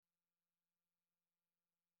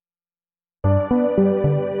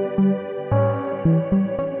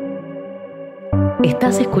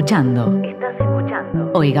Estás escuchando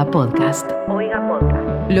Oiga Podcast.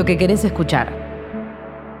 Lo que querés escuchar.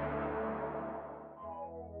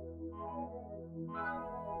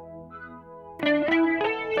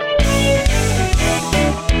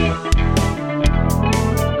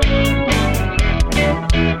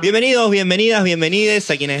 Bienvenidos, bienvenidas,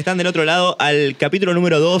 bienvenides a quienes están del otro lado al capítulo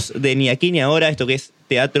número 2 de Ni aquí ni ahora, esto que es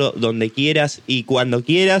teatro donde quieras y cuando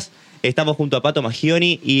quieras. Estamos junto a Pato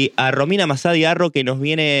Maggioni y a Romina Mazadiarro, que nos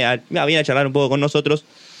viene a charlar un poco con nosotros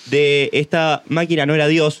de esta Máquina no era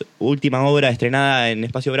Dios, última obra estrenada en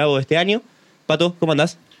Espacio Bravo este año. Pato, ¿cómo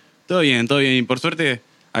andás? Todo bien, todo bien. Y por suerte,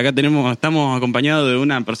 acá estamos acompañados de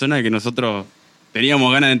una persona que nosotros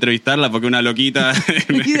teníamos ganas de entrevistarla porque una loquita.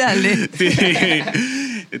 Y dale. Sí.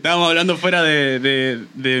 Estábamos hablando fuera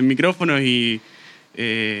de micrófonos y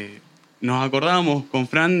nos acordábamos con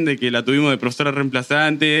Fran de que la tuvimos de profesora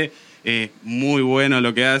reemplazante. Muy bueno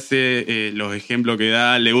lo que hace, los ejemplos que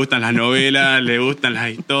da, le gustan las novelas, le gustan las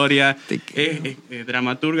historias. Es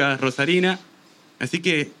dramaturga rosarina. Así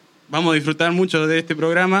que vamos a disfrutar mucho de este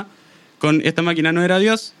programa con Esta Máquina no era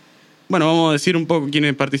Dios. Bueno, vamos a decir un poco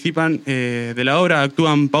quiénes participan de la obra.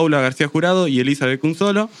 Actúan Paula García Jurado y Elizabeth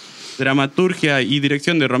Cunzolo. Dramaturgia y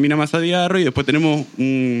dirección de Romina Mazadiarro. Y después tenemos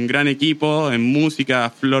un gran equipo en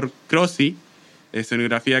música, Flor Crossi,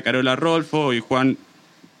 escenografía Carola Rolfo y Juan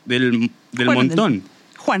del Montón.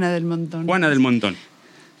 Juana del Montón. Juana del Montón.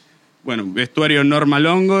 Bueno, vestuario Norma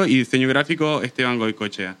Longo y diseño gráfico Esteban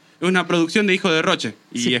Goicochea. Es una producción de Hijo de Roche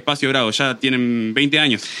y sí. Espacio Bravo. Ya tienen 20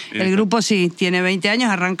 años. El grupo sí, tiene 20 años.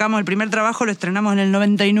 Arrancamos el primer trabajo, lo estrenamos en el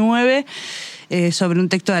 99 sobre un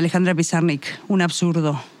texto de Alejandra Pizarnik. Un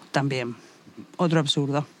absurdo también. Otro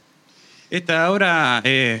absurdo. Esta obra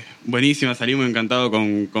es buenísima. Salimos encantados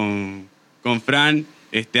con Fran.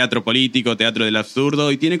 Es teatro político, teatro del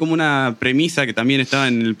absurdo, y tiene como una premisa que también estaba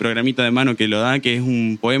en el programita de mano que lo da, que es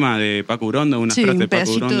un poema de Paco Urondo, una frase de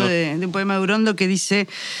Paco Urondo. Sí, un pedacito de un poema de Urondo que dice: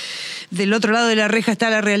 del otro lado de la reja está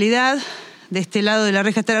la realidad, de este lado de la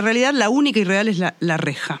reja está la realidad, la única y real es la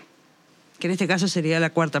reja. Que en este caso sería la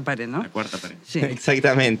cuarta pared, ¿no? La cuarta pared. Sí.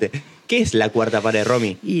 Exactamente. ¿Qué es la cuarta pared,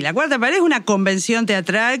 Romy? Y la cuarta pared es una convención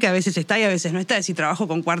teatral que a veces está y a veces no está. Si trabajo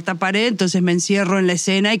con cuarta pared, entonces me encierro en la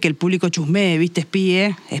escena y que el público chusmee, ¿viste?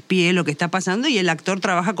 Espíe lo que está pasando y el actor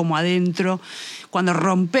trabaja como adentro. Cuando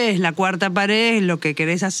rompes la cuarta pared, lo que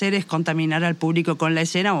querés hacer es contaminar al público con la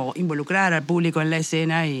escena o involucrar al público en la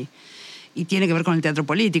escena y tiene que ver con el teatro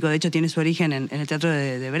político. De hecho, tiene su origen en el teatro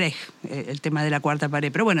de Brecht, el tema de la cuarta pared.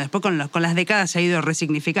 Pero bueno, después con las décadas se ha ido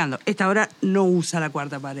resignificando. Esta obra no usa la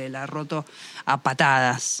cuarta pared, la ha roto a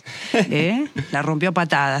patadas. La rompió a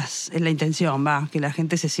patadas. Es la intención, que la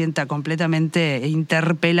gente se sienta completamente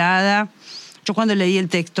interpelada. Yo cuando leí el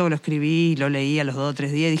texto, lo escribí, lo leí a los 2 o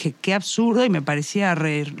 3 días, dije, qué absurdo, y me parecía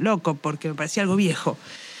re loco, porque me parecía algo viejo.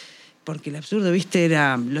 Porque el absurdo, viste,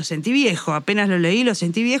 lo sentí viejo. Apenas lo leí, lo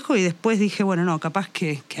sentí viejo y después dije, bueno, no, capaz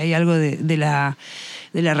que hay algo de la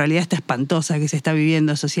realidad esta espantosa que se está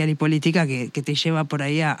viviendo social y política que te lleva por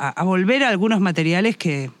ahí a volver a algunos materiales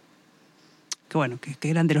que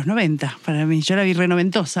eran de los 90 para mí. Yo la vi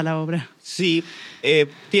renoventosa la obra. Sí,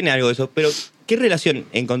 tiene algo de eso, pero ¿qué relación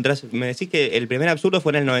encontrás? Me decís que el primer absurdo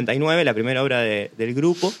fue en el 99, la primera obra del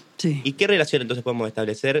grupo. Sí. ¿Y qué relación entonces podemos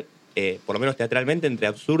establecer, por lo menos teatralmente, entre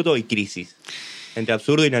absurdo y crisis? Entre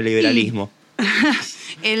absurdo y neoliberalismo.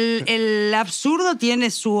 El absurdo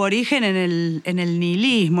tiene su origen en el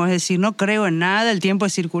nihilismo, es decir, no creo en nada, el tiempo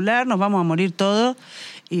es circular, nos vamos a morir todos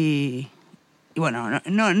y bueno,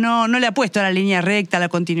 no le apuesto a la línea recta, a la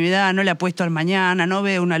continuidad, no le apuesto al mañana, no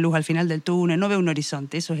veo una luz al final del túnel, no veo un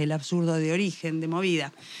horizonte. Eso es el absurdo de origen, de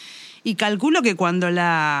movida. Y calculo que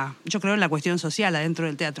yo creo en la cuestión social adentro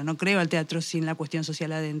del teatro, no creo al teatro sin la cuestión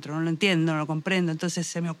social adentro, no lo entiendo, no lo comprendo. Entonces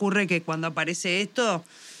se me ocurre que cuando aparece esto,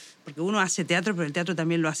 porque uno hace teatro, pero el teatro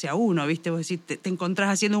también lo hace a uno, ¿viste? Vos decís, te encontrás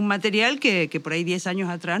haciendo un material que por ahí 10 años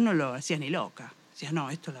atrás no lo hacías ni loca. Decías, no,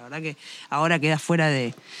 esto la verdad que ahora queda fuera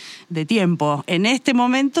de tiempo. En este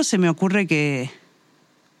momento se me ocurre que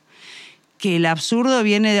el absurdo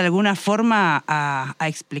viene de alguna forma a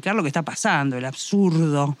explicar lo que está pasando. El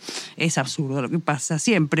absurdo es absurdo, lo que pasa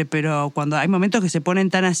siempre, pero cuando hay momentos que se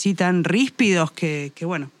ponen tan así, tan ríspidos, que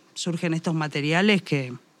bueno, surgen estos materiales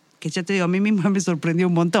que ya te digo, a mí misma me sorprendió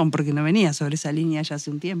un montón, porque no venía sobre esa línea ya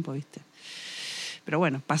hace un tiempo, ¿viste? Pero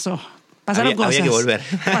bueno, pasaron cosas. Había que volver.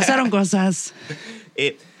 Pasaron cosas.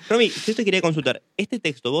 Romy, yo te quería consultar, ¿este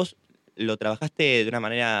texto vos lo trabajaste de una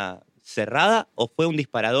manera cerrada o fue un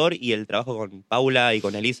disparador y el trabajo con Paula y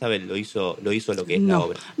con Elizabeth lo hizo lo que es la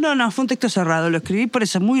obra? No, fue un texto cerrado. Lo escribí por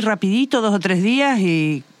eso muy rapidito, 2 o 3 días,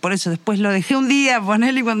 y por eso después lo dejé un día,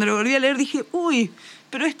 ponele, y cuando lo volví a leer dije, uy,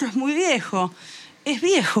 pero esto es muy viejo. Es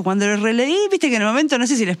viejo, cuando lo releí, viste que en el momento, no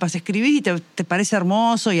sé si les pasa, escribís y te parece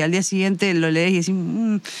hermoso y al día siguiente lo lees y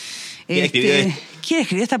decís, ¿quién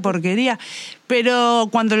escribió esta porquería? Pero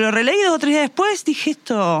cuando lo releí 2 o 3 días después, dije,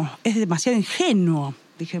 esto es demasiado ingenuo.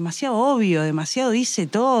 Dije, demasiado obvio, demasiado dice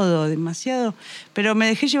todo, demasiado... Pero me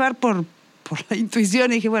dejé llevar por la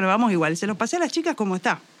intuición y dije, bueno, vamos igual. Se los pasé a las chicas como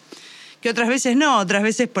está. Que otras veces no, otras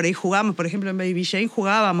veces por ahí jugamos. Por ejemplo, en Baby Jane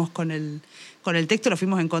jugábamos con el texto, lo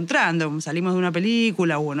fuimos encontrando. Salimos de una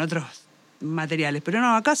película o en otros materiales. Pero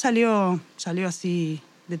no, acá salió así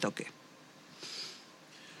de toque.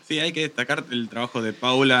 Sí, hay que destacar el trabajo de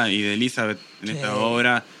Paula y de Elizabeth en esta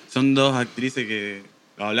obra. Son 2 actrices que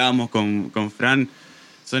hablábamos con Fran.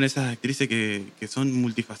 Son esas actrices que son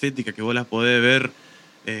multifacéticas, que vos las podés ver,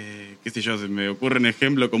 qué sé yo, se me ocurren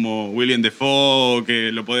ejemplos como William Dafoe,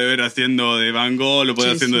 que lo podés ver haciendo de Van Gogh, lo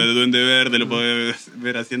podés haciendo de Duende Verde, lo podés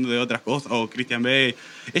ver haciendo de otras cosas, o Christian Bale.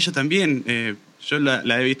 Ellos también, yo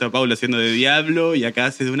la he visto a Paula haciendo de Diablo y acá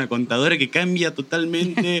hace de una contadora que cambia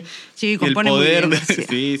totalmente sí, el poder. Muy bien,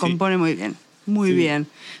 sí, compone muy bien. Muy bien.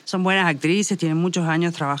 Son buenas actrices, tienen muchos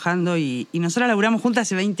años trabajando y nosotras laburamos juntas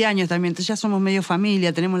hace 20 años también. Entonces ya somos medio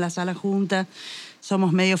familia, tenemos la sala juntas,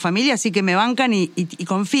 somos medio familia, así que me bancan y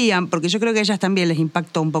confían, porque yo creo que a ellas también les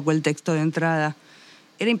impactó un poco el texto de entrada.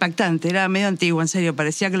 Era impactante, era medio antiguo, en serio,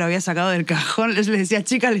 parecía que lo había sacado del cajón. Les decía,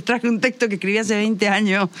 chicas, les traje un texto que escribí hace 20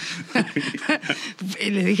 años.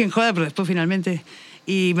 Y les dije en joda, pero después finalmente...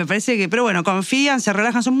 Y me parece que, pero bueno, confían, se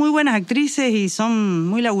relajan, son muy buenas actrices y son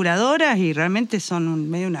muy laburadoras y realmente son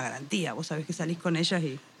medio una garantía. Vos sabés que salís con ellas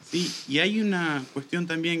y... Sí, y hay una cuestión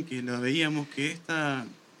también que lo veíamos, que esta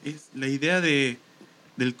es la idea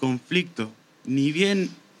del conflicto. Ni bien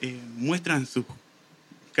muestran sus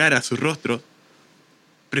caras, sus rostros,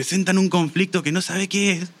 presentan un conflicto que no sabe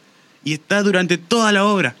qué es y está durante toda la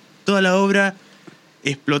obra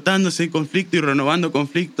explotándose el conflicto y renovando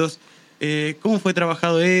conflictos. ¿Cómo fue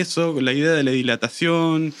trabajado eso? La idea de la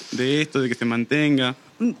dilatación, de esto, de que se mantenga.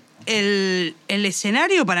 El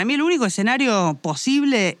escenario, para mí el único escenario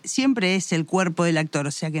posible siempre es el cuerpo del actor.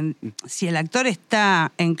 O sea que si el actor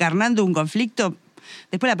está encarnando un conflicto,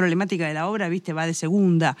 después la problemática de la obra, viste, va de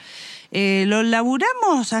segunda. Lo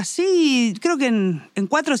laburamos así, creo que en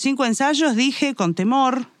 4 o 5 ensayos dije con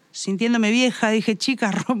temor, sintiéndome vieja, dije,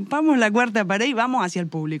 chicas, rompamos la cuarta pared y vamos hacia el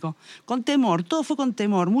público. Con temor, todo fue con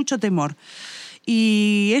temor, mucho temor.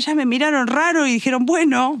 Y ellas me miraron raro y dijeron,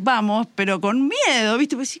 bueno, vamos, pero con miedo,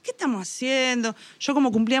 ¿viste? Pues, ¿qué estamos haciendo? Yo,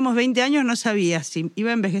 como cumplíamos 20 años, no sabía si iba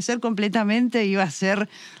a envejecer completamente, iba a ser,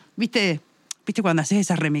 ¿viste cuando haces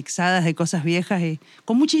esas remixadas de cosas viejas? Y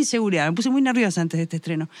con mucha inseguridad, me puse muy nerviosa antes de este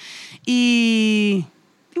estreno. Y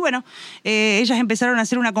bueno, ellas empezaron a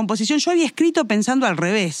hacer una composición. Yo había escrito pensando al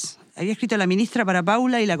revés. Había escrito La ministra para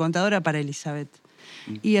Paula y La contadora para Elizabeth.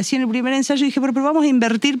 Y así en el primer ensayo dije, pero vamos a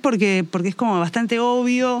invertir porque es como bastante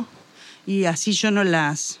obvio y así yo no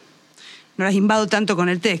las invado tanto con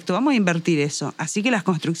el texto. Vamos a invertir eso. Así que las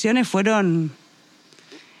construcciones fueron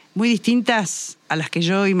muy distintas a las que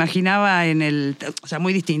yo imaginaba o sea,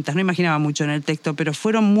 muy distintas, no imaginaba mucho en el texto, pero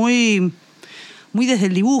fueron muy desde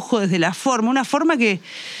el dibujo, desde la forma, una forma que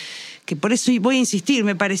por eso voy a insistir,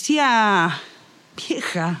 me parecía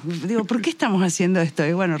vieja. Digo, ¿por qué estamos haciendo esto?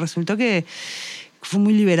 Y bueno, resultó que fue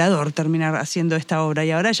muy liberador terminar haciendo esta obra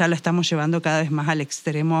y ahora ya la estamos llevando cada vez más al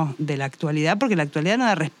extremo de la actualidad, porque la actualidad no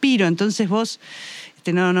da respiro, entonces vos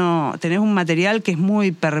no tenés un material que es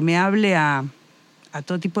muy permeable a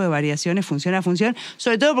todo tipo de variaciones, función a función,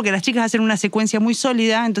 sobre todo porque las chicas hacen una secuencia muy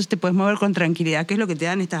sólida, entonces te puedes mover con tranquilidad, que es lo que te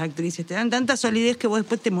dan estas actrices, te dan tanta solidez que vos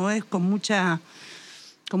después te mueves con mucha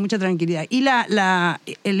tranquilidad. Y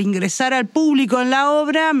el ingresar al público en la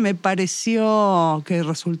obra me pareció que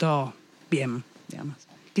resultó bien, digamos.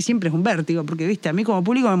 Que siempre es un vértigo, porque, viste, a mí como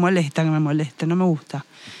público me molesta que me moleste, no me gusta.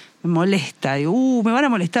 Me molesta, digo, me van a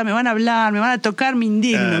molestar, me van a hablar, me van a tocar, me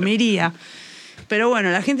indigno, me iría. Pero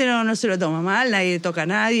bueno, la gente no se lo toma mal, nadie toca a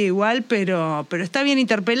nadie igual, pero está bien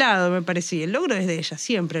interpelado, me parecía. El logro es de ella,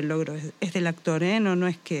 siempre el logro es del actor, ¿eh? No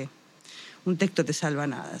es que un texto te salva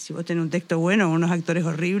nada. Si vos tenés un texto bueno, unos actores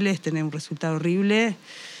horribles, tenés un resultado horrible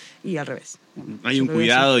y al revés. Hay un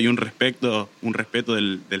cuidado y un respeto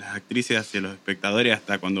de las actrices hacia los espectadores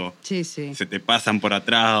hasta cuando se te pasan por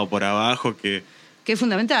atrás o por abajo, que es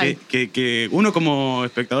fundamental. Que uno como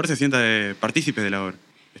espectador se sienta partícipe de la obra.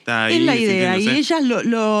 Está ahí, es la idea, y ellas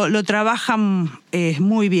lo trabajan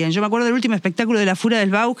muy bien. Yo me acuerdo del último espectáculo de La Furia del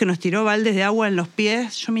Bau, que nos tiró baldes de agua en los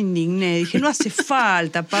pies. Yo me indigné, dije, no hace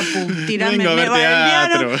falta, papu, tirarme. Me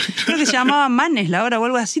baldearon. Creo que se llamaba Manes la obra o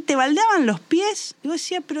algo así. Te baldeaban los pies. Y yo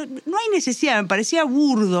decía, pero no hay necesidad, me parecía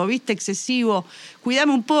burdo, viste, excesivo.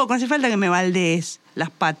 Cuidame un poco, no hace falta que me baldees. las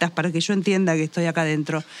patas para que yo entienda que estoy acá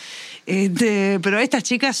adentro. Pero estas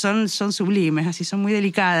chicas son sublimes, así son muy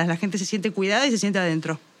delicadas. La gente se siente cuidada y se siente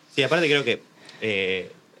adentro. Sí, aparte creo que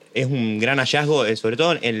es un gran hallazgo, sobre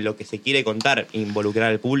todo en lo que se quiere contar, involucrar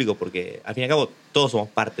al público, porque al fin y al cabo todos somos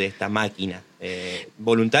parte de esta máquina.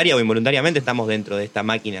 Voluntaria o involuntariamente estamos dentro de esta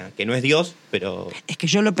máquina, que no es Dios, pero... Es que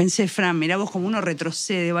yo lo pensé, Fran, mirá vos como uno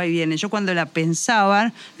retrocede, va y viene. Yo cuando la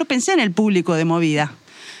pensaba, no pensé en el público de Movida.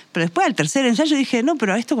 Pero después al tercer ensayo dije, no,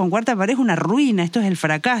 pero esto con Cuarta Pared es una ruina, esto es el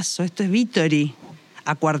fracaso, esto es Vittori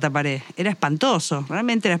a Cuarta Pared. Era espantoso,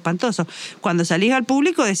 realmente era espantoso. Cuando salís al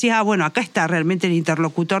público decís, bueno, acá está realmente el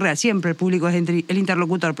interlocutor real. Siempre el público es el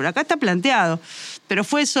interlocutor, pero acá está planteado. Pero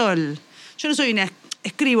fue eso, yo no soy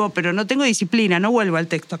escribo, pero no tengo disciplina, no vuelvo al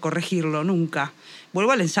texto a corregirlo, nunca.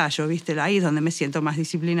 Vuelvo al ensayo, ¿viste? Ahí es donde me siento más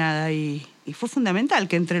disciplinada y fue fundamental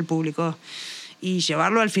que entre el público. Y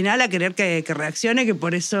llevarlo al final a querer que reaccione, que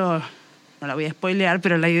por eso, no la voy a spoilear,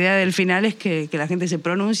 pero la idea del final es que la gente se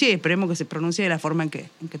pronuncie y esperemos que se pronuncie de la forma en que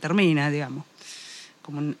termina, digamos.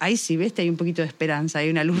 Ahí sí, ¿ves? Hay un poquito de esperanza, hay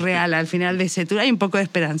una luz real al final de ese tour, hay un poco de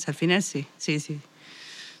esperanza, al final sí.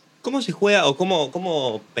 ¿Cómo se juega o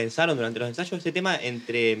cómo pensaron durante los ensayos ese tema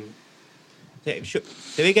entre... O sea,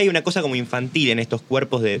 se ve que hay una cosa como infantil en estos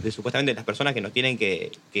cuerpos de supuestamente las personas que nos tienen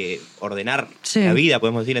que ordenar la vida,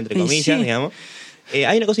 podemos decir, entre comillas, digamos.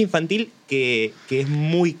 Hay una cosa infantil que es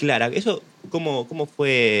muy clara. Eso, ¿cómo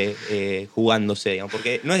fue jugándose, digamos?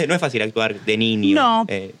 Porque no es fácil actuar de niño. No,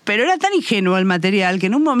 pero era tan ingenuo el material que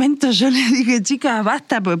en un momento yo le dije, chicas,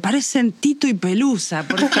 basta, porque parecen Tito y Pelusa.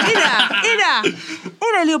 Porque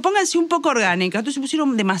le digo, pónganse un poco orgánica. Entonces se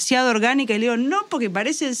pusieron demasiado orgánica y le digo, no, porque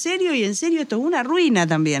parece en serio y en serio esto es una ruina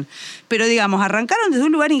también. Pero digamos, arrancaron desde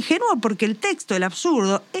un lugar ingenuo porque el texto, el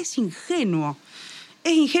absurdo, es ingenuo.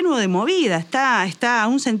 Es ingenuo de movida. Está a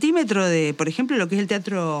 1 centímetro de, por ejemplo, lo que es el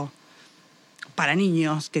teatro para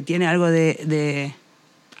niños, que tiene algo de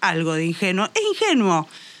ingenuo. Es ingenuo,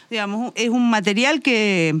 digamos, es un material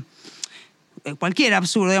que cualquier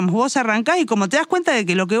absurdo, digamos, vos arrancás y como te das cuenta de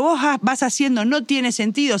que lo que vos vas haciendo no tiene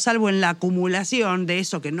sentido, salvo en la acumulación de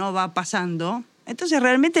eso que no va pasando, entonces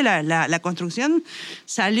realmente la construcción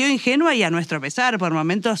salió ingenua y a nuestro pesar, por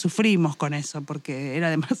momentos sufrimos con eso, porque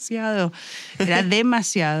era demasiado.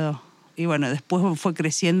 Y bueno, después fue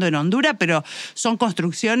creciendo en Honduras, pero son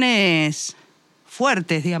construcciones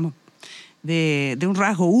fuertes, digamos, de un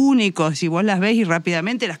rasgo único. Si vos las ves y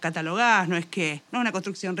rápidamente las catalogás, no es una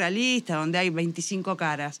construcción realista donde hay 25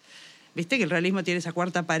 caras. Viste que el realismo tiene esa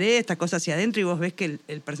cuarta pared, esta cosa hacia adentro, y vos ves que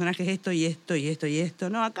el personaje es esto y esto y esto y esto.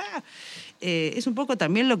 No, acá es un poco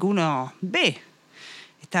también lo que uno ve.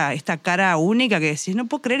 Esta cara única que decís, no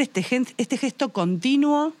puedo creer este gesto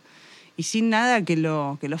continuo y sin nada que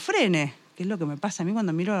lo frene. Que es lo que me pasa a mí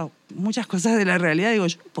cuando miro muchas cosas de la realidad. Digo,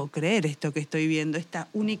 yo no puedo creer esto que estoy viendo, esta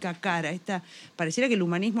única cara. Pareciera que el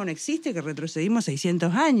humanismo no existe, que retrocedimos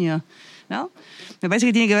 600 años, ¿no? Me parece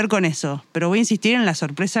que tiene que ver con eso. Pero voy a insistir en la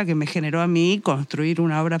sorpresa que me generó a mí construir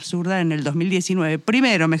una obra absurda en el 2019.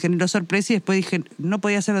 Primero me generó sorpresa y después dije, no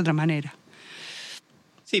podía ser de otra manera.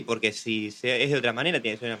 Sí, porque si es de otra manera,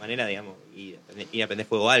 tiene que ser de una manera, digamos, y aprender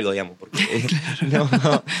fuego o algo, digamos. Porque, claro.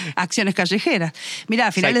 No. Acciones callejeras. Mirá,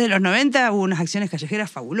 a finales de los 90 hubo unas acciones callejeras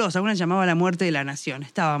fabulosas. Una llamaba La Muerte de la Nación.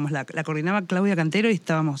 La coordinaba Claudia Cantero y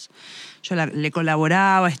yo le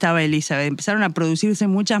colaboraba, estaba Elizabeth. Empezaron a producirse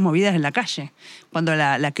muchas movidas en la calle. Cuando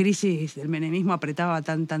la crisis del menemismo apretaba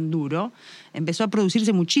tan duro, empezó a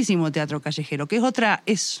producirse muchísimo teatro callejero, que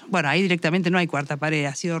bueno, ahí directamente no hay cuarta pared,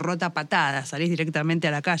 ha sido rota a patadas, salís directamente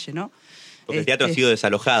a la calle, ¿no? Porque el teatro ha sido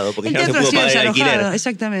desalojado, porque ya no se pudo pagar el alquiler.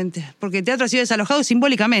 Exactamente, porque el teatro ha sido desalojado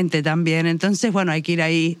simbólicamente también, entonces, bueno, hay que ir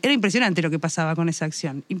ahí. Era impresionante lo que pasaba con esa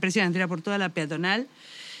acción, impresionante, era por toda la peatonal,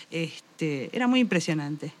 era muy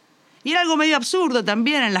impresionante. Y era algo medio absurdo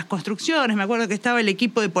también en las construcciones. Me acuerdo que estaba el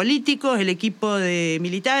equipo de políticos, el equipo de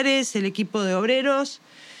militares, el equipo de obreros,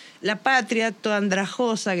 la patria toda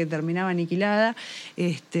andrajosa que terminaba aniquilada.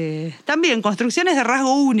 También construcciones de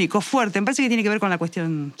rasgo único, fuerte. Me parece que tiene que ver con la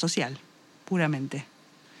cuestión social, puramente.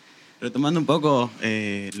 Retomando un poco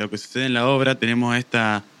lo que sucede en la obra, tenemos a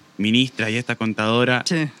esta ministra y a esta contadora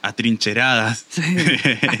atrincheradas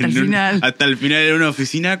hasta el final de una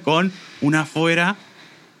oficina con una afuera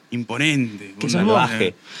imponente,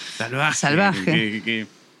 salvaje. Que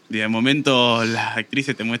de momento las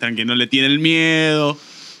actrices te muestran que no le tienen miedo,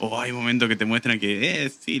 o hay momentos que te muestran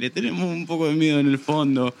que sí, le tenemos un poco de miedo en el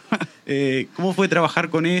fondo. ¿Cómo fue trabajar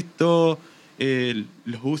con esto?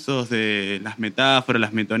 Los usos de las metáforas,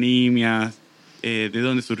 las metonimias, ¿De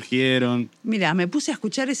dónde surgieron? Mira, me puse a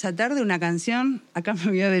escuchar esa tarde una canción, acá me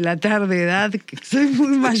voy a delatar de edad, que soy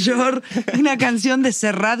muy mayor, una canción de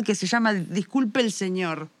Serrat que se llama Disculpe el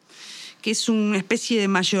Señor, que es una especie de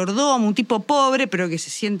mayordomo, un tipo pobre, pero que se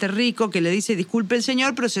siente rico, que le dice disculpe el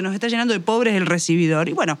señor, pero se nos está llenando de pobres el recibidor.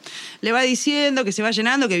 Y bueno, le va diciendo que se va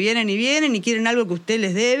llenando, que vienen y quieren algo que usted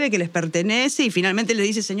les debe, que les pertenece, y finalmente le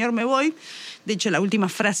dice, señor, me voy. De hecho, la última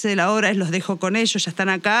frase de la obra es los dejo con ellos, ya están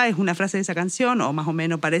acá, es una frase de esa canción, o más o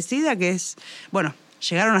menos parecida, que es, bueno,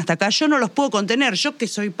 llegaron hasta acá, yo no los puedo contener, yo que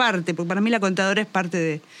soy parte, porque para mí la contadora es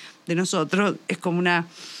parte de nosotros, es como una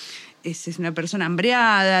persona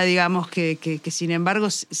hambreada, digamos, que sin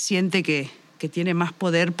embargo siente que tiene más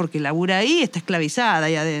poder porque labura ahí, está esclavizada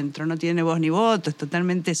ahí adentro, no tiene voz ni voto, es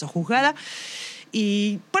totalmente sojuzgada.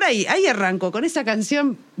 Y por ahí arranco con esa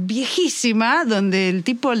canción viejísima donde el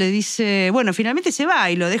tipo le dice, bueno, finalmente se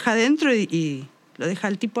va y lo deja adentro y lo deja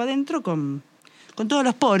el tipo adentro con todos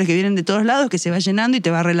los pobres que vienen de todos lados, que se va llenando y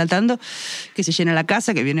te va relatando que se llena la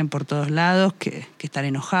casa, que vienen por todos lados, que están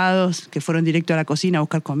enojados, que fueron directo a la cocina a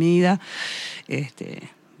buscar comida.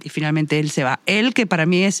 Y finalmente él se va. Él, que para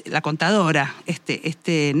mí es la contadora,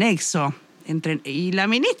 este nexo. Y la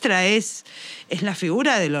ministra es la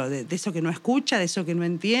figura de eso que no escucha, de eso que no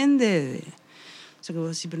entiende, eso que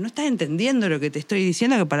vos decís, pero no estás entendiendo lo que te estoy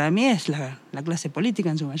diciendo, que para mí es la clase política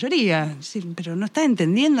en su mayoría. Es decir, pero no estás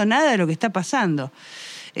entendiendo nada de lo que está pasando.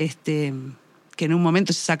 Que en un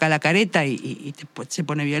momento se saca la careta y se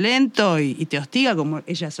pone violento y te hostiga, como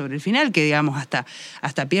ella sobre el final, que digamos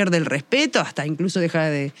hasta pierde el respeto, hasta incluso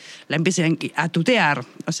la empieza a tutear.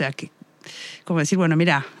 O sea, que como decir, bueno,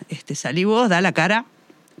 mira, salí vos, da la cara,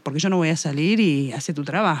 porque yo no voy a salir y hace tu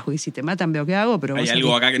trabajo. Y si te matan, veo qué hago, pero hay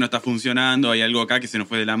algo acá que no está funcionando, hay algo acá que se nos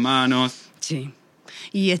fue de las manos. Sí.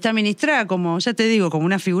 Y está ministra, como ya te digo, como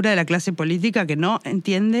una figura de la clase política que no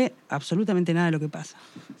entiende absolutamente nada de lo que pasa.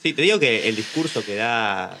 Sí, te digo que el discurso que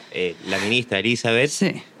da la ministra Elizabeth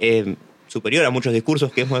sí. es superior a muchos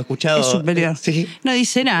discursos que hemos escuchado. Es superior. Sí. No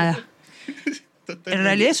dice nada. En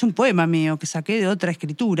realidad es un poema mío que saqué de otra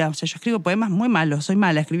escritura. O sea, yo escribo poemas muy malos, soy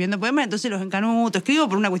mala escribiendo poemas, entonces los encanuto. Escribo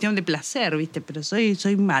por una cuestión de placer, ¿viste? Pero soy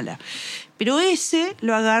mala. Pero ese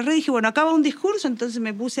lo agarré y dije, bueno, acaba un discurso, entonces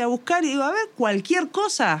me puse a buscar y digo, a ver, cualquier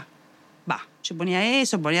cosa, va. Yo ponía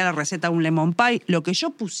eso, ponía la receta de un lemon pie, lo que yo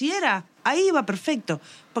pusiera, ahí va perfecto.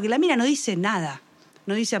 Porque la mina no dice nada,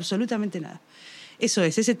 no dice absolutamente nada. Eso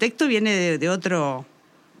es, ese texto viene de otro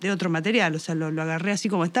material, o sea, lo agarré así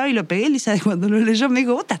como estaba y lo pegué. Lisa, cuando lo leyó me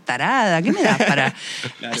dijo, vos estás tarada, ¿qué me das para...?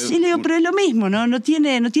 Claro, así le digo, pero es lo mismo, ¿no? No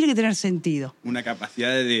tiene que tener sentido. Una capacidad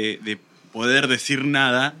de poder decir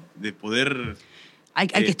nada, de poder... Hay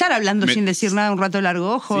que estar hablando sin decir nada un rato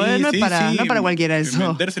largo, ojo, sí, no es para cualquiera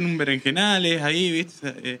eso. Meterse en un berenjenales ahí,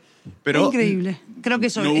 ¿viste? Pero increíble. Creo que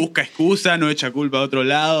eso no busca excusa, no echa culpa a otro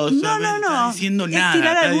lado. No. Está diciendo nada. Es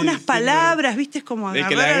tirar algunas diciendo... palabras, ¿viste? Es como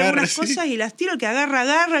agarrar algunas sí. cosas y las tiro, el que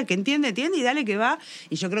agarra, el que entiende y dale que va.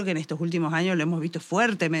 Y yo creo que en estos últimos años lo hemos visto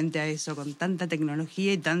fuertemente a eso, con tanta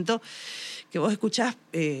tecnología y tanto, que vos escuchás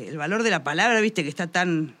el valor de la palabra, ¿viste? Que está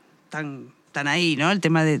tan ahí, ¿no? El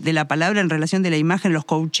tema de la palabra en relación de la imagen, los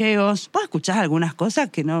coacheos. Vos escuchás algunas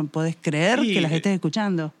cosas que no podés creer que las estés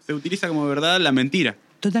escuchando. Se utiliza como verdad la mentira.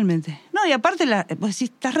 Totalmente. No, y aparte, vos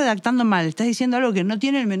decís, estás redactando mal, estás diciendo algo que no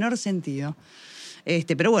tiene el menor sentido.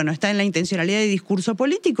 Pero bueno, está en la intencionalidad de discurso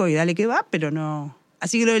político y dale que va, pero no...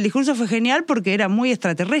 Así que lo del discurso fue genial porque era muy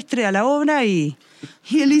extraterrestre a la obra y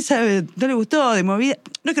Elizabeth no le gustó, de movida.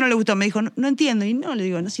 No es que no le gustó, me dijo, no entiendo. Y no, le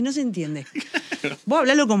digo, no, si no se entiende. Vos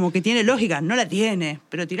hablalo como que tiene lógica, no la tiene,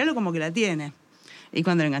 pero tiralo como que la tiene. Y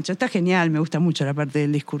cuando lo enganchó, está genial, me gusta mucho la parte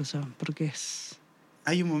del discurso, porque es...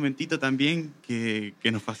 Hay un momentito también que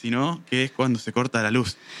nos fascinó, que es cuando se corta la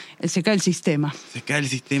luz. Se cae el sistema. Se cae el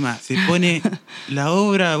sistema, se pone la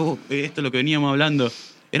obra, esto es lo que veníamos hablando,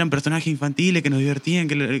 eran personajes infantiles que nos divertían,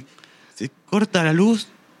 se corta la luz,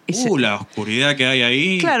 la oscuridad que hay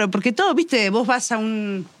ahí. Claro, porque todo, viste, vos vas a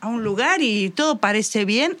un lugar y todo parece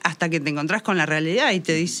bien hasta que te encontrás con la realidad y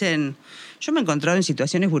te dicen... Yo me he encontrado en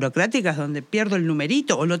situaciones burocráticas donde pierdo el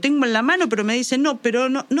numerito o lo tengo en la mano, pero me dicen, no, pero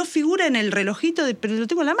no figura en el relojito, pero lo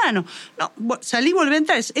tengo en la mano. No, salí y volví a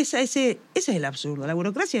entrar. Ese es el absurdo. La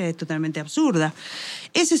burocracia es totalmente absurda.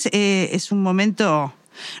 Ese es un momento...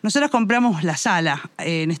 Nosotros compramos la sala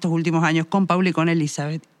en estos últimos años con Paula y con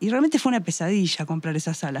Elizabeth. Y realmente fue una pesadilla comprar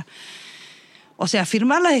esa sala. O sea,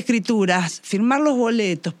 firmar las escrituras, firmar los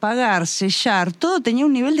boletos, pagar, sellar, todo tenía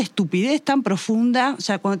un nivel de estupidez tan profunda. O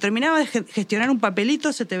sea, cuando terminabas de gestionar un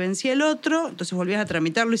papelito, se te vencía el otro, entonces volvías a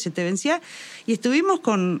tramitarlo y se te vencía. Y estuvimos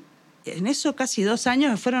con en eso casi 2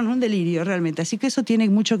 años fueron un delirio realmente. Así que eso tiene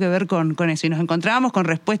mucho que ver con eso. Y nos encontrábamos con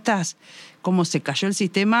respuestas como se cayó el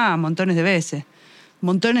sistema montones de veces.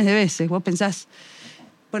 Montones de veces. Vos pensás,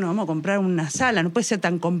 bueno, vamos a comprar una sala. No puede ser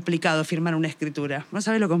tan complicado firmar una escritura. No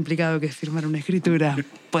sabés lo complicado que es firmar una escritura.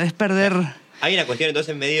 Podés perder... Hay una cuestión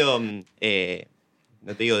entonces medio, no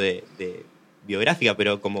te digo de biográfica,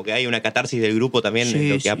 pero como que hay una catarsis del grupo también en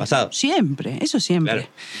lo que ha pasado. Siempre, eso siempre. Claro.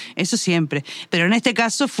 Eso siempre. Pero en este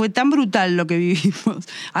caso fue tan brutal lo que vivimos.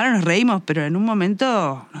 Ahora nos reímos, pero en un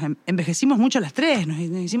momento nos envejecimos mucho las tres, nos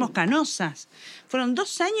hicimos canosas. Fueron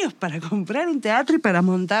 2 años para comprar un teatro y para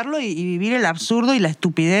montarlo y vivir el absurdo y la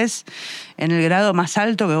estupidez en el grado más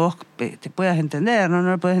alto que vos te puedas entender, no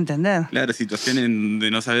lo puedes entender. Claro, situaciones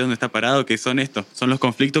de no saber dónde está parado, que son estos. Son los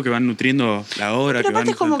conflictos que van nutriendo la obra, pero que van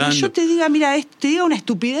aparte es como que yo te diga, mira, te diga una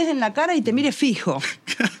estupidez en la cara y te mire fijo.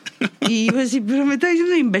 Y vos decís, pero me estás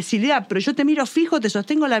diciendo imbecilidad, pero yo te miro fijo, te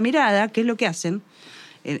sostengo la mirada, que es lo que hacen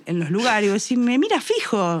en los lugares, y vos decís, me mira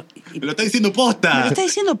fijo. Me lo está diciendo posta. Me lo está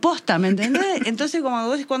diciendo posta, ¿me entendés? Entonces,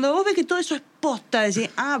 cuando vos ves que todo eso es posta, decís,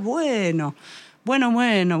 bueno,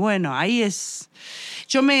 ahí es...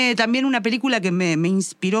 También una película que me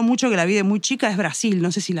inspiró mucho, que la vi de muy chica, es Brasil,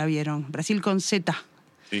 no sé si la vieron. Brasil con Z.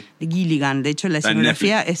 Sí. De Gilligan. De hecho, la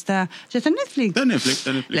escenografía está... ¿Ya está en Netflix? Está en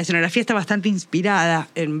Netflix. La escenografía está bastante inspirada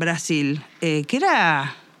en Brasil, que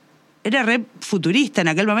era re futurista en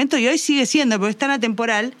aquel momento y hoy sigue siendo, porque es tan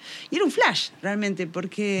atemporal. Y era un flash, realmente,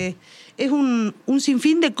 porque es un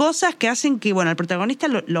sinfín de cosas que hacen que, bueno, al protagonista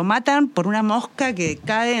lo matan por una mosca que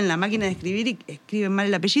cae en la máquina de escribir y escribe mal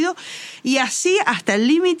el apellido. Y así hasta el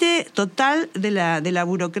límite total de la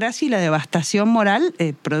burocracia y la devastación moral,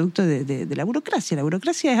 producto de la burocracia. La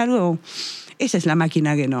burocracia es algo... Esa es la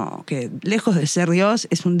máquina que lejos de ser Dios,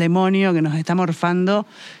 es un demonio que nos está morfando.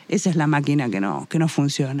 Esa es la máquina que no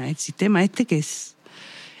funciona. El sistema que es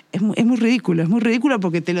muy ridículo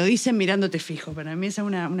porque te lo dicen mirándote fijo. Para mí esa es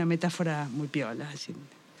una metáfora muy piola. Así.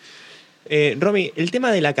 Romy, el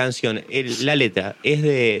tema de la canción, la letra, ¿es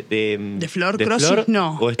de Flor Crossi? Flor,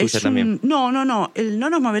 no. ¿o es tuya también? No. El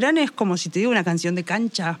No nos moverán es como si te digo una canción de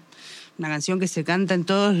cancha. Una canción que se canta en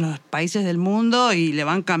todos los países del mundo y le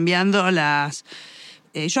van cambiando las...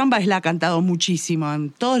 Joan Baez la ha cantado muchísimo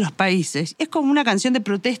en todos los países. Es como una canción de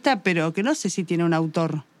protesta, pero que no sé si tiene un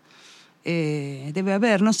autor. Debe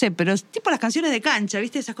haber, no sé, pero es tipo las canciones de cancha,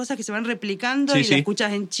 ¿viste? Esas cosas que se van replicando la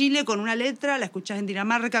escuchas en Chile con una letra, la escuchas en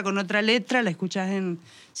Dinamarca con otra letra, la escuchas en...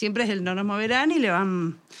 Siempre es el No nos moverán y le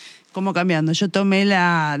van como cambiando. Yo tomé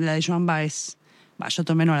la de Joan Baez. Yo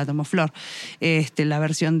tomé, no la tomó Flor, la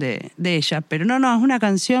versión de ella. Pero no, es una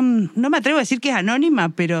canción, no me atrevo a decir que es anónima,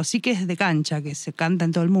 pero sí que es de cancha, que se canta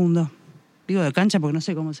en todo el mundo. Digo de cancha porque no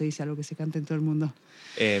sé cómo se dice algo que se canta en todo el mundo.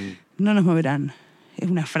 No nos moverán. Es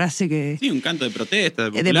una frase que... Sí, un canto de protesta,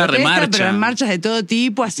 de protesta, remarcha. Pero en marchas de todo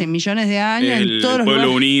tipo, hace millones de años, en todos los pueblo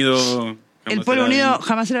lugares. unido... El pueblo unido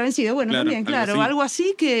jamás será vencido. Bueno, claro, también, claro. Algo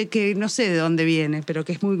así que no sé de dónde viene, pero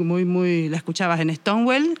que es muy... La escuchabas en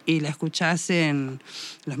Stonewall y la escuchás en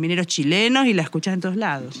Los Mineros Chilenos y la escuchás en todos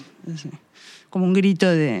lados. Así. Como un grito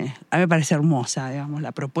de... A mí me parece hermosa, digamos,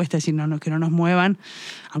 la propuesta de decir que no nos muevan,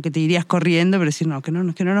 aunque te irías corriendo, pero decir que no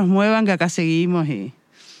nos muevan, que acá seguimos y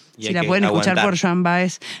si la pueden escuchar por Joan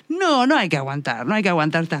Baez. No hay que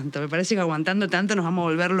aguantar tanto. Me parece que aguantando tanto nos vamos a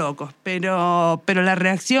volver locos. Pero la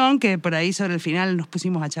reacción que por ahí sobre el final nos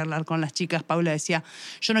pusimos a charlar con las chicas, Paula decía,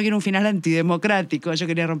 yo no quiero un final antidemocrático, yo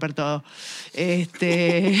quería romper todo.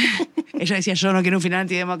 Ella decía, yo no quiero un final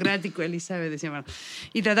antidemocrático, Elizabeth decía, bueno.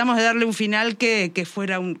 Y tratamos de darle un final que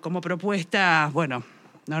fuera como propuesta, bueno,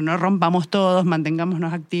 no rompamos todos,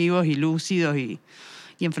 mantengámonos activos y lúcidos y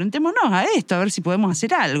enfrentémonos a esto, a ver si podemos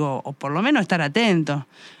hacer algo, o por lo menos estar atentos.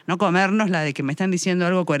 No comernos la de que me están diciendo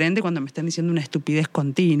algo coherente cuando me están diciendo una estupidez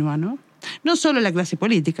continua, ¿no? No solo la clase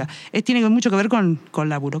política, tiene mucho que ver con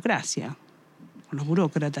la burocracia, con los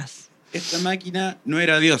burócratas. Esta máquina no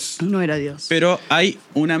era Dios. No era Dios. Pero hay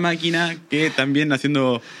una máquina que también,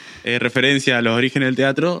 haciendo referencia a los orígenes del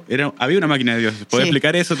teatro, había una máquina de Dios. ¿Podés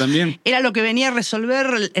explicar eso también? Era lo que venía a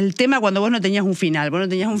resolver el tema cuando vos no tenías un final. Vos no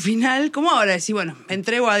tenías un final, como ahora decís, bueno, me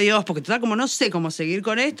entrego a Dios, porque total, como no sé cómo seguir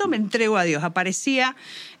con esto, me entrego a Dios. Aparecía,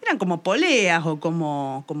 eran como poleas o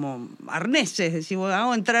como arneses. Es decir,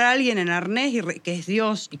 hago entrar a alguien en arnés que es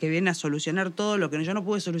Dios y que viene a solucionar todo lo que yo no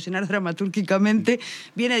pude solucionar dramatúrgicamente.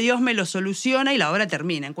 Viene Dios, me lo soluciona y la obra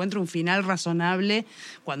termina. Encuentro un final razonable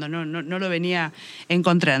cuando no lo venía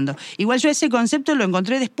encontrando. Igual yo ese concepto lo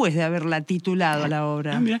encontré después de haberla titulado la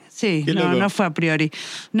obra. Mira. Sí, no fue a priori.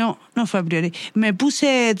 No fue a priori.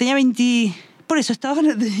 Tenía 20... Por eso esta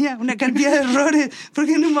obra tenía una cantidad de errores,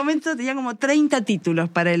 porque en un momento tenía como 30 títulos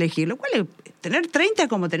para elegir, lo cual tener 30 es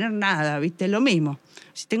como tener nada, ¿viste? Lo mismo.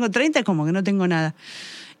 Si tengo 30 es como que no tengo nada.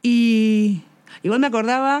 Y igual me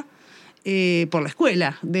acordaba por la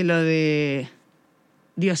escuela de lo de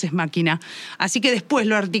Dios es máquina. Así que después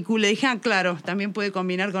lo articulé. Dije, claro, también puede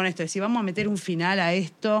combinar con esto. Decir, vamos a meter un final a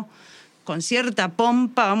esto con cierta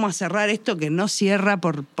pompa, vamos a cerrar esto que no cierra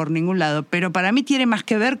por ningún lado. Pero para mí tiene más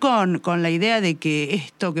que ver con la idea de que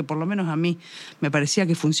esto, que por lo menos a mí me parecía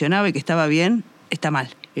que funcionaba y que estaba bien, está mal.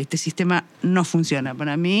 Este sistema no funciona.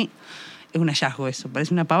 Para mí es un hallazgo eso.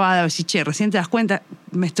 Parece una pavada. Decir, che, recién te das cuenta,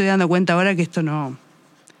 me estoy dando cuenta ahora que esto no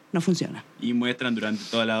funciona. Y muestran durante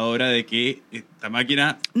toda la obra de que esta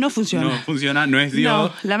máquina no funciona, no es Dios.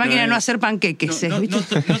 No, la máquina no hacer panqueques. No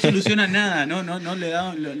soluciona nada, no le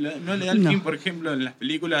da el fin. Por ejemplo, en las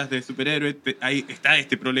películas de superhéroes ahí está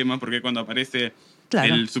este problema, porque cuando aparece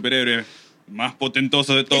el superhéroe más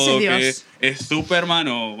potentoso de todo, que es Superman,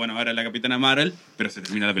 o bueno, ahora la Capitana Marvel, pero se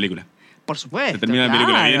termina la película. Por supuesto. Se termina la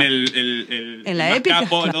película. Viene el en la épica,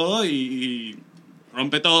 capo, todo, y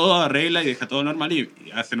rompe todo, arregla y deja todo normal y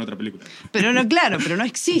hacen otra película. Pero no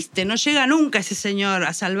existe, no llega nunca ese señor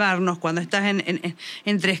a salvarnos cuando estás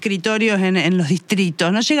entre escritorios en los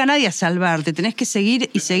distritos. No llega nadie a salvarte, tenés que seguir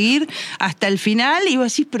y seguir hasta el final y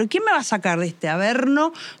vos decís, ¿pero quién me va a sacar de este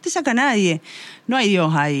averno? No te saca nadie. No hay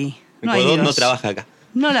Dios ahí. No hay Dios. No trabaja acá.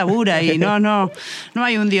 No labura ahí, no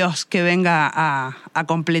hay un Dios que venga a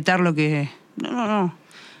completar lo que... No.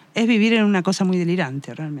 Es vivir en una cosa muy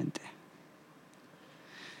delirante, realmente.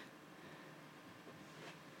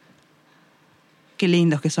 Qué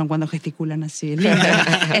lindos que son cuando gesticulan así.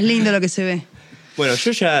 Es lindo lo que se ve. Bueno,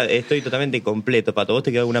 yo ya estoy totalmente completo, Pato. ¿Vos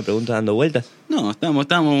te quedó alguna pregunta dando vueltas? No,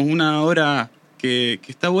 estamos una obra que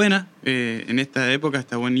está buena. En esta época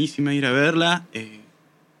está buenísima ir a verla.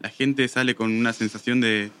 La gente sale con una sensación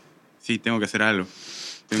de, sí, tengo que hacer algo.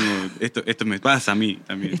 Esto me pasa a mí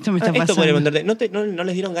también. Esto me está pasando. Esto preguntarte, ¿no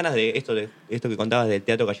les dieron ganas de esto que contabas del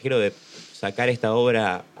teatro callejero, de sacar esta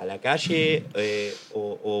obra a la calle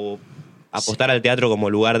o apostar al teatro como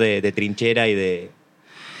lugar de trinchera y de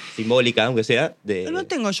simbólica, aunque sea? No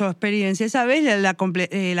tengo yo experiencia. Esa vez la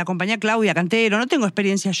compañía Claudia Cantero, no tengo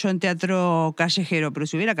experiencia yo en teatro callejero, pero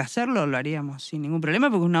si hubiera que hacerlo, lo haríamos sin ningún problema,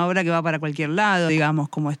 porque es una obra que va para cualquier lado, digamos,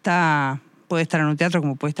 como está... Puede estar en un teatro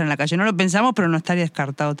como puede estar en la calle. No lo pensamos, pero no estaría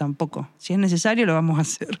descartado tampoco. Si es necesario, lo vamos a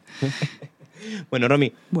hacer. Bueno, Romy,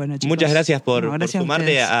 chicos, muchas gracias por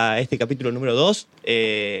sumarte a este capítulo número 2,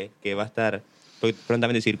 que va a estar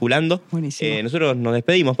prontamente circulando. Buenísimo. Nosotros nos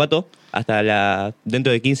despedimos, Pato, hasta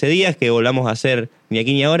dentro de 15 días, que volvamos a hacer Ni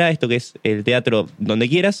aquí ni ahora, esto que es el teatro donde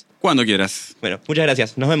quieras. Cuando quieras. Bueno, muchas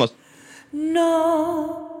gracias. Nos vemos.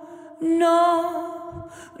 No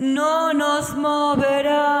nos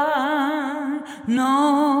moverán,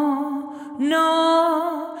 no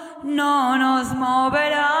nos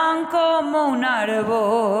moverán como un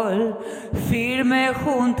árbol firme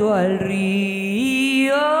junto al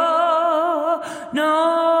río,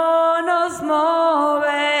 no nos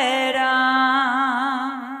moverán.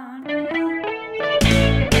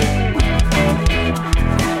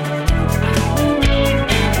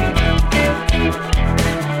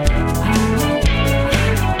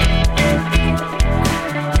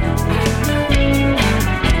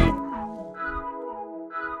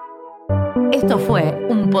 Esto fue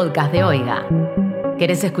un podcast de Oiga.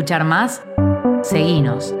 ¿Querés escuchar más?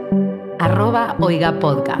 Seguinos. @Oiga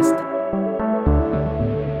Podcast.